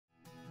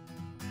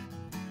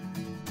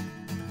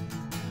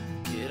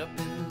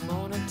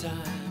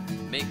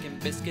time, making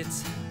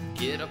biscuits.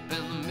 Get up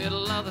in the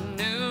middle of the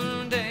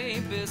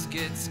noonday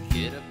biscuits.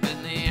 Get up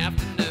in the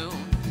afternoon,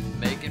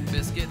 making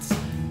biscuits.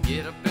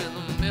 Get up in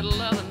the middle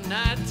of the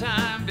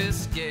nighttime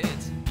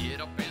biscuits.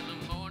 Get up in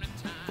the morning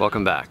time.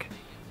 Welcome back.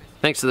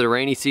 Thanks to the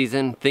rainy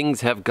season,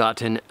 things have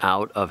gotten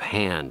out of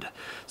hand.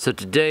 So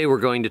today we're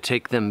going to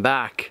take them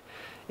back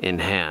in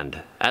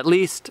hand, at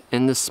least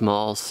in the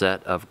small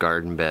set of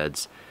garden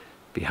beds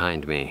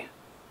behind me.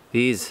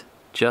 These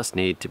just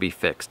need to be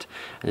fixed.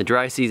 And the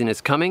dry season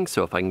is coming,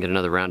 so if I can get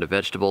another round of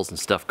vegetables and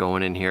stuff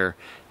going in here,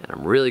 and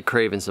I'm really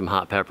craving some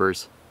hot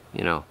peppers,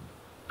 you know,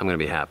 I'm gonna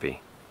be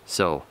happy.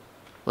 So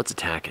let's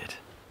attack it.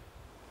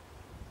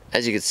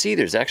 As you can see,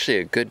 there's actually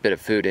a good bit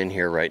of food in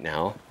here right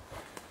now.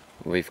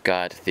 We've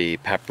got the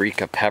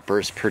paprika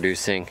peppers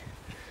producing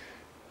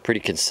pretty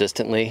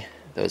consistently.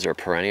 Those are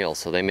perennial,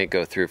 so they may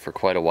go through for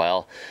quite a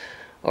while.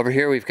 Over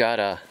here we've got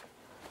a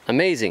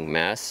amazing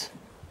mess.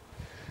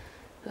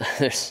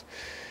 There's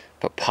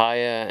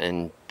papaya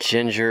and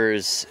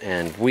gingers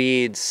and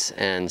weeds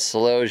and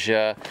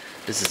celosia.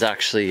 This is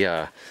actually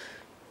a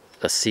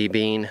sea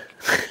bean.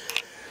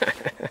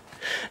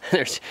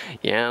 There's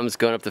yams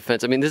going up the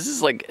fence. I mean, this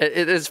is like,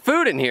 there's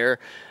food in here,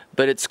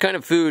 but it's kind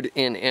of food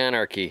in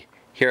anarchy.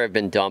 Here I've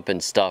been dumping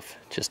stuff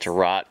just to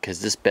rot because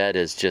this bed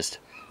has just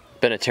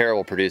been a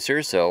terrible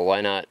producer, so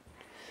why not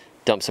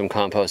dump some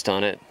compost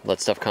on it,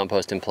 let stuff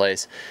compost in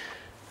place.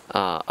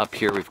 Up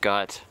here we've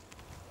got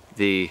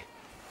the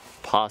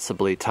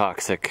possibly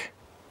toxic,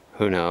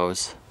 who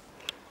knows,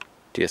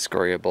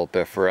 Dioscorea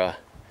bulbifera.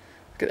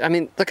 I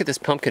mean, look at this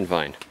pumpkin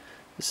vine.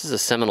 This is a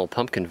Seminole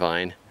pumpkin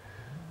vine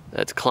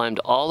that's climbed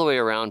all the way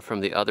around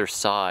from the other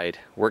side,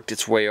 worked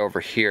its way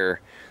over here.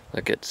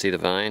 Look at, see the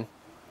vine?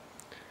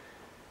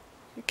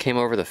 It came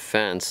over the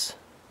fence.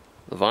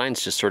 The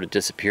vines just sort of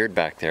disappeared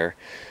back there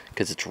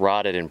because it's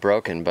rotted and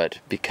broken, but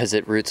because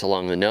it roots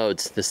along the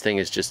nodes, this thing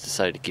has just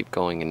decided to keep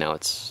going, and now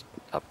it's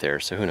up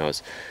there, so who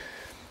knows.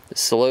 The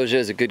celosia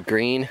is a good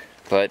green,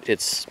 but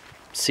it's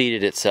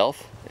seeded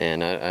itself,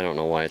 and I don't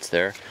know why it's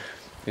there.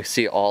 You can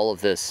see all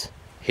of this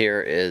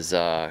here is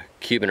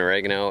Cuban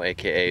oregano,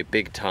 aka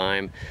big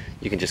thyme.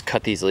 You can just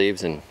cut these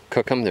leaves and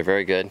cook them. They're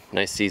very good,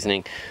 nice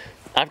seasoning.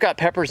 I've got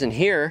peppers in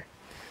here,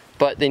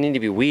 but they need to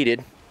be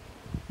weeded.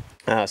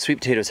 Sweet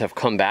potatoes have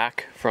come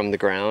back from the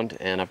ground,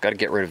 and I've got to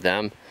get rid of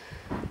them.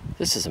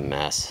 This is a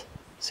mess.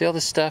 See all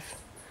this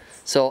stuff?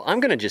 So I'm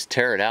gonna just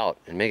tear it out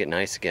and make it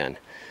nice again,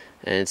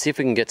 and see if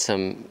we can get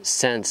some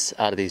sense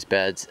out of these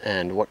beds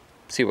and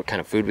see what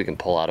kind of food we can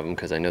pull out of them,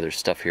 because I know there's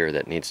stuff here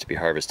that needs to be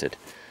harvested.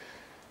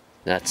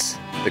 That's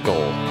the goal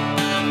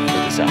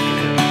for this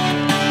afternoon.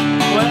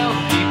 Well,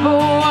 people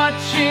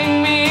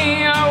watching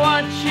me are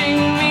watching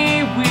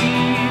me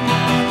weed.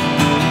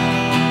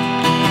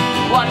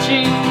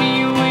 Watching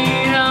me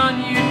weed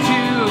on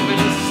YouTube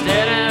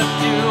instead of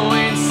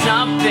doing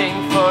something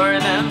for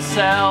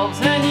themselves.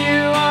 And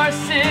you are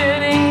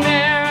sitting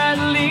there, at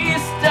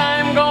least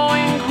I'm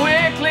going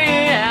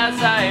quickly as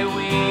I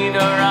weed,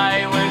 or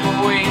I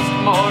would waste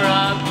more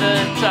of the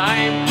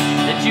time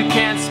that you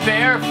can't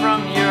spare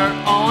from your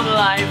own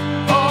life.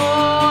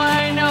 Oh,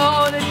 I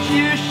know that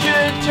you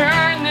should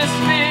turn this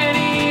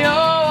video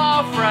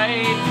off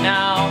right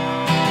now.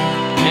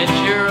 And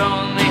you're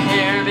only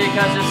here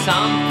because of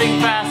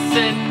something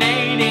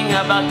fascinating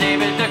about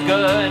David the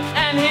Good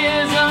and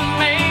his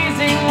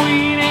amazing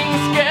weeding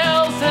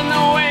skills and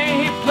the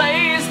way he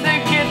plays the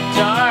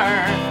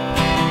guitar.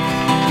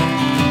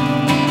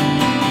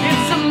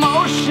 It's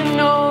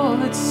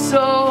emotional, it's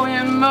so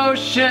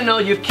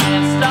emotional. You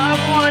can't stop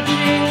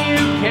watching,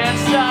 you can't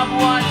stop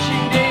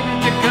watching David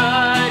the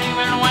Good,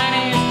 even when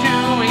he's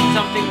doing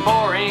something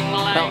boring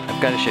like... Well,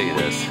 I've got to show you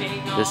this.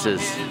 This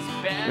is,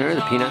 remember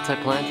the peanuts I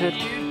planted?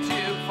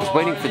 I was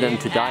waiting for them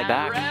to die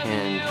back,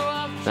 and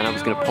then I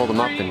was going to pull them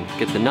up and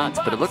get the nuts,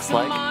 but it looks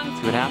like,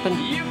 see what happened?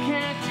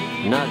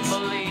 The nuts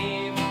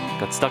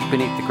got stuck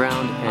beneath the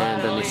ground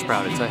and then they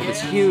sprouted. So I had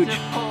this huge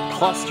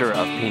cluster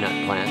of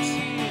peanut plants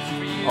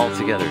all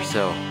together.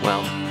 So,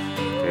 well,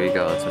 there you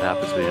go. That's what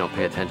happens when you don't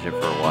pay attention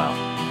for a while.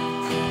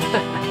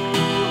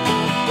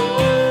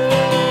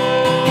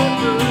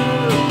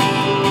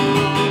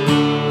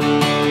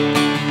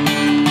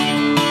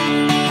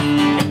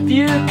 If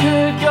you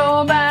could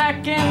go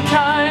back in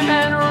time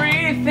and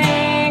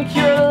rethink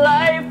your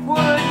life,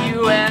 would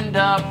you end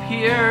up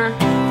here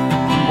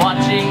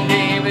watching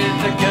David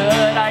the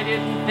Good? I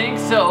didn't think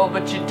so,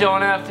 but you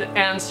don't have to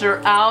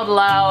answer out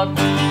loud.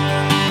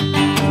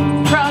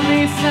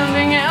 Probably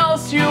something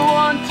else you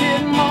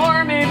wanted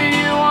more. Maybe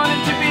you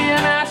wanted to be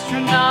an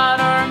astronaut,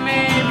 or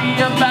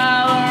maybe a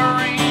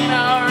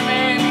ballerina, or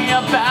maybe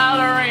a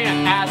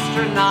ballerina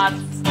astronaut.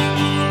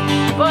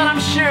 But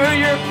I'm sure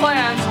your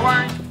plans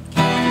weren't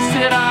to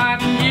sit on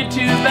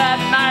YouTube at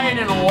night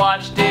and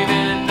watch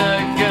David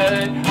the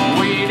Good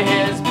weed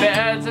his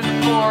beds in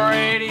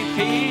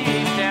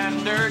 480p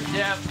standard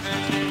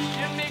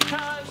definition.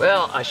 Because,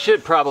 well, I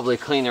should probably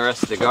clean the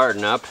rest of the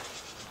garden up,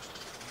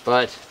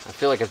 but I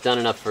feel like I've done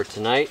enough for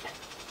tonight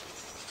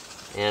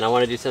and I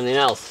want to do something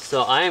else.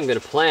 So I am going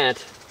to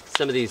plant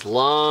some of these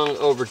long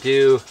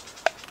overdue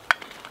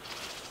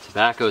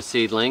tobacco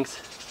seedlings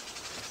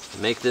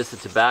and make this a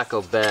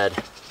tobacco bed.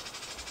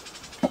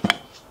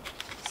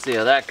 See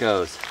how that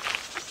goes.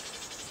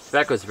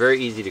 Tobacco is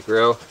very easy to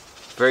grow,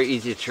 very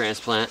easy to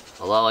transplant,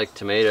 a lot like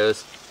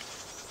tomatoes.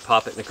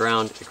 Pop it in the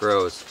ground, it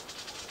grows.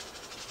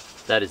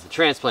 That is the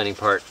transplanting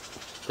part.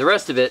 The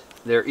rest of it,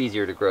 they're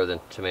easier to grow than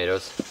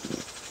tomatoes.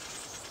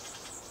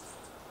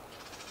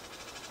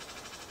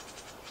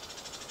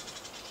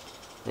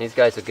 These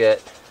guys will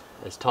get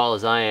as tall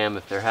as I am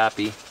if they're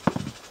happy.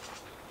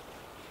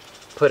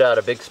 Put out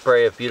a big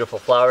spray of beautiful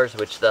flowers,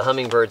 which the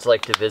hummingbirds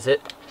like to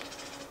visit.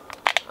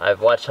 I've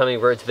watched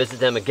hummingbirds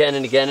visit them again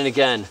and again and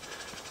again.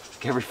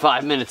 Like every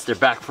 5 minutes they're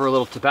back for a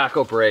little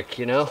tobacco break,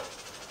 you know?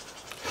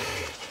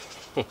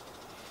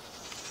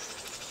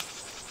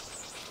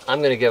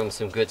 I'm gonna give them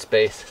some good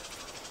space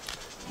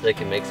so they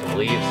can make some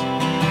leaves.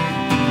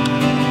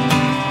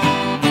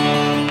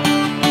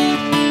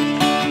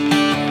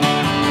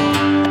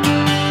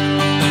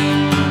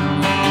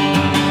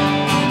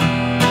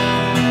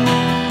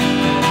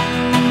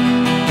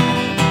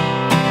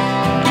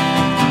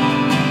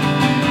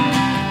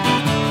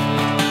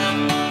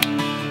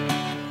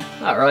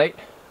 All right,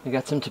 we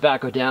got some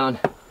tobacco down.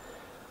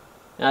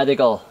 I think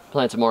I'll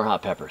plant some more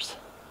hot peppers.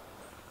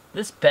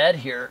 This bed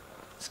here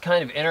is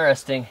kind of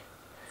interesting.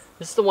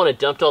 This is the one I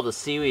dumped all the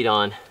seaweed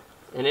on,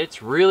 and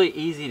it's really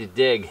easy to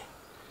dig.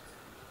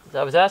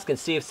 I was asking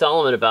Steve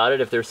Solomon about it,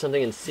 if there's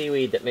something in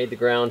seaweed that made the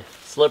ground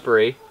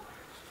slippery,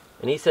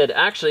 and he said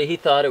actually he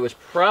thought it was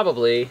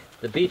probably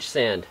the beach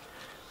sand.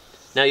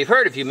 Now you've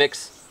heard if you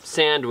mix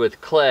sand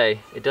with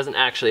clay, it doesn't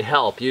actually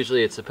help.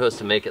 Usually it's supposed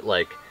to make it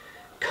like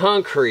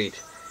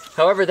concrete.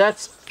 However,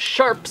 that's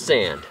sharp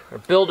sand, or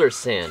builder's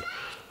sand.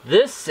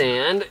 This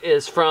sand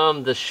is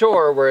from the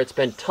shore where it's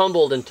been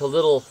tumbled into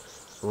little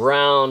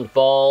round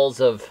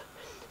balls of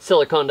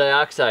silicon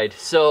dioxide.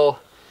 So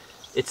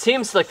it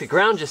seems like the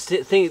ground just,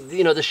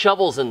 you know, the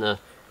shovels and the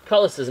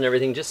cutlasses and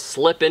everything just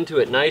slip into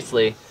it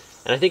nicely.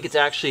 And I think it's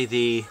actually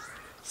the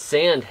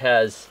sand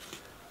has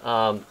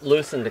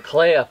loosened the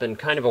clay up in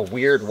kind of a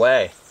weird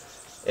way.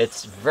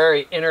 It's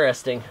very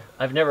interesting.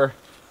 I've never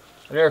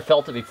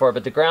felt it before,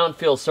 but the ground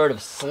feels sort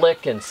of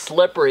slick and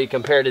slippery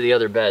compared to the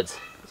other beds.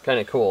 It's kind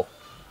of cool.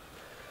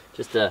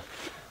 Just I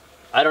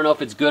don't know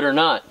if it's good or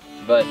not,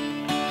 but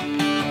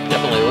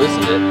definitely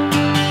loosened it.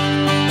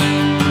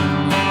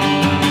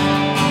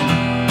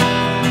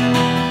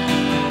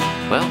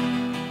 Well,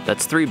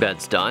 that's 3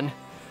 beds done.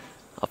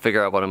 I'll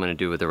figure out what I'm going to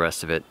do with the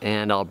rest of it,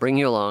 and I'll bring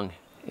you along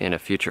in a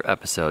future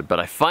episode. But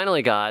I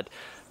finally got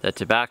the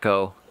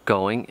tobacco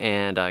going,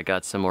 and I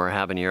got some more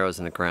habaneros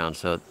in the ground,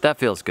 so that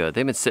feels good.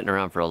 They've been sitting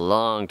around for a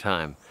long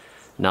time,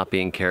 not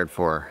being cared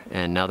for,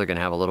 and now they're going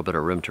to have a little bit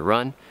of room to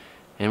run,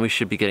 and we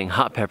should be getting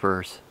hot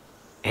peppers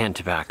and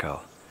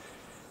tobacco.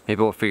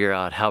 Maybe we'll figure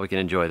out how we can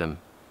enjoy them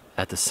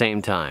at the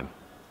same time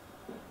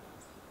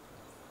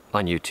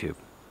on YouTube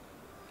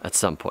at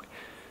some point.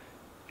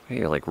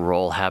 Maybe like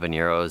roll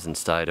habaneros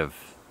instead of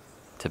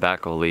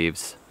tobacco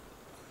leaves.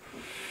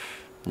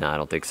 No, I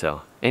don't think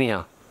so.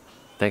 Anyhow,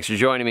 thanks for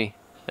joining me,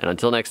 and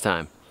until next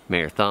time, may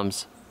your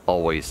thumbs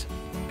always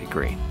be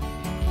green.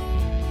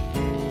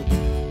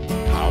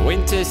 I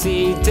went to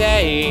see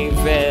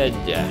David.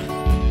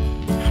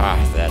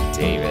 That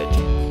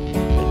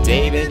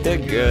David the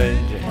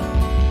Good.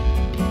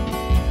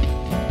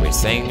 We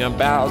sang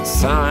about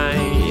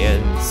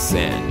science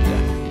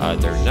and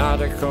other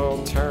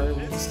nautical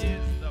terms.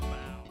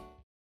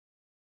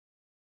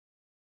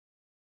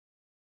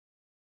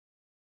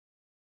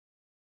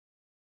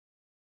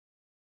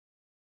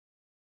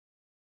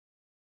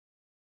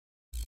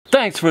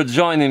 Thanks for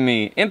joining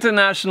me,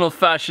 international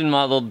fashion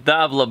model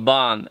Dav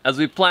Laban, as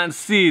we plant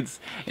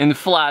seeds in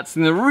flats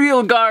in a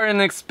real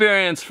garden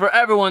experience for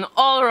everyone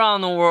all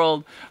around the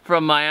world,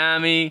 from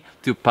Miami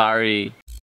to Paris.